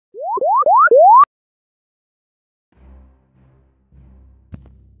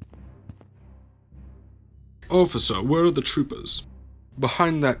Officer, where are the troopers?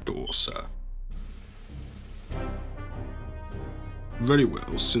 Behind that door, sir. Very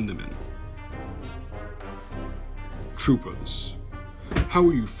well, send them in. Troopers, how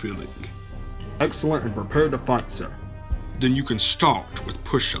are you feeling? Excellent and prepared to fight, sir. Then you can start with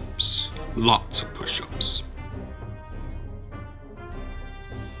push-ups. Lots of push-ups.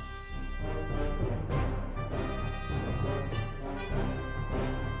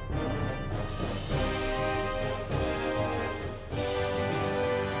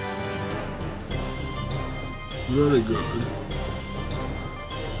 Very good.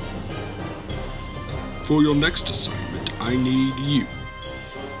 For your next assignment, I need you.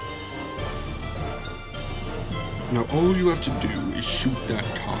 Now all you have to do is shoot that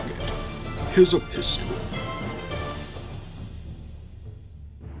target. Here's a pistol.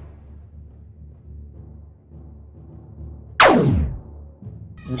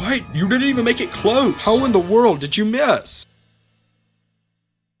 What? You didn't even make it close! How in the world did you miss?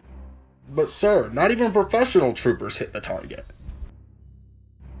 But sir, not even professional troopers hit the target.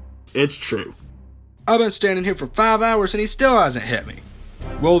 It's true. I've been standing here for 5 hours and he still hasn't hit me.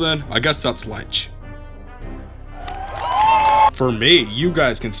 Well then, I guess that's lunch. For me, you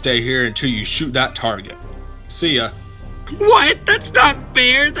guys can stay here until you shoot that target. See ya. What? That's not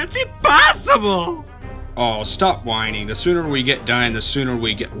fair! That's impossible! Oh, stop whining. The sooner we get done, the sooner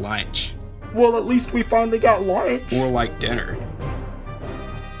we get lunch. Well, at least we finally got lunch. Or like dinner.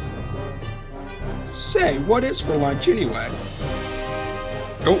 Say, what is for lunch anyway?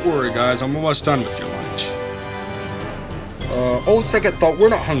 Don't worry guys, I'm almost done with your lunch. On second thought, we're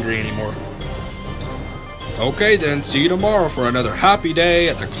not hungry anymore. Okay then, see you tomorrow for another happy day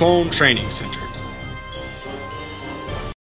at the Clone Training Center.